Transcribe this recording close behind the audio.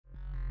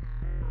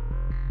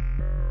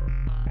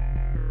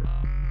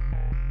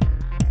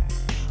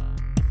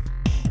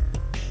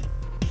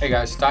Hey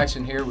guys,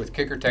 Tyson here with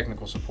Kicker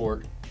Technical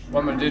Support.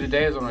 What I'm going to do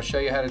today is I'm going to show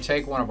you how to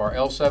take one of our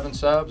L7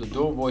 subs, a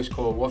dual voice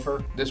coil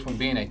woofer, this one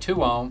being a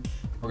 2 ohm.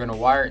 We're going to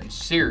wire it in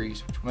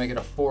series, which will make it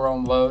a 4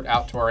 ohm load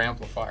out to our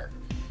amplifier.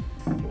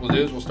 What we'll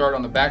do is we'll start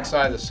on the back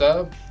side of the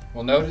sub.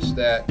 We'll notice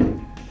that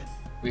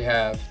we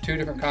have two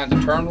different kinds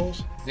of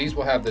terminals. These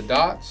will have the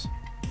dots.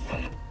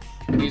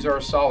 These are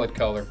a solid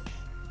color.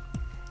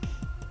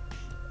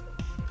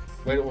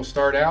 The way that we'll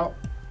start out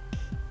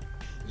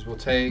is we'll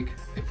take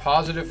a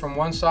positive from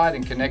one side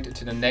and connect it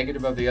to the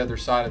negative of the other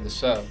side of the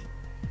sub.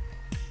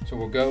 So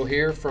we'll go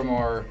here from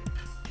our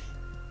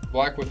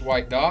black with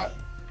white dot.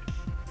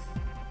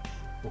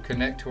 We'll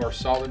connect to our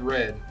solid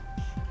red.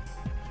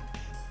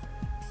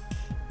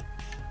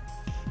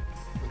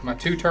 With my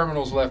two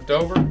terminals left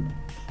over,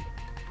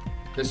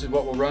 this is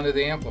what will run to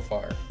the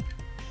amplifier.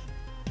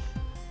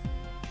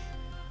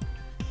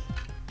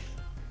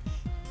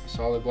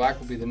 Solid black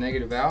will be the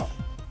negative out.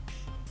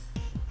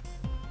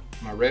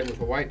 My red with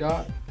a white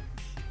dot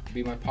will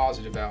be my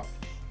positive out.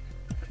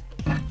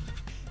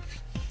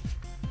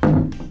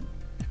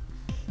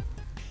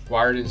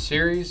 Wired in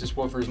series, this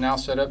woofer is now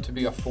set up to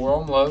be a 4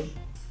 ohm load.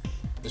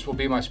 This will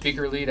be my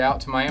speaker lead out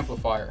to my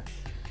amplifier.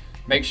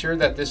 Make sure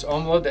that this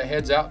ohm load that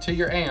heads out to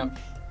your amp,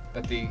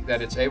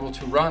 that it's able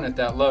to run at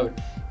that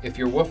load. If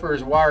your woofer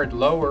is wired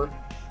lower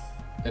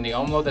than the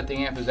ohm load that the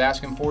amp is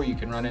asking for, you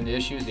can run into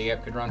issues. The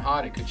amp could run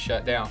hot, it could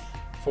shut down.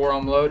 4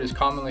 ohm load is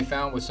commonly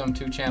found with some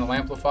 2-channel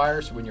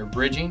amplifiers. So when you're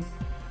bridging,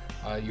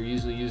 you're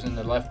usually using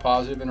the left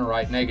positive and a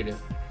right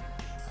negative.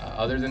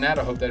 Other than that,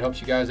 I hope that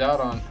helps you guys out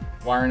on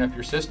wiring up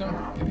your system.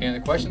 If you have any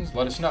questions,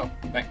 let us know.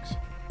 Thanks.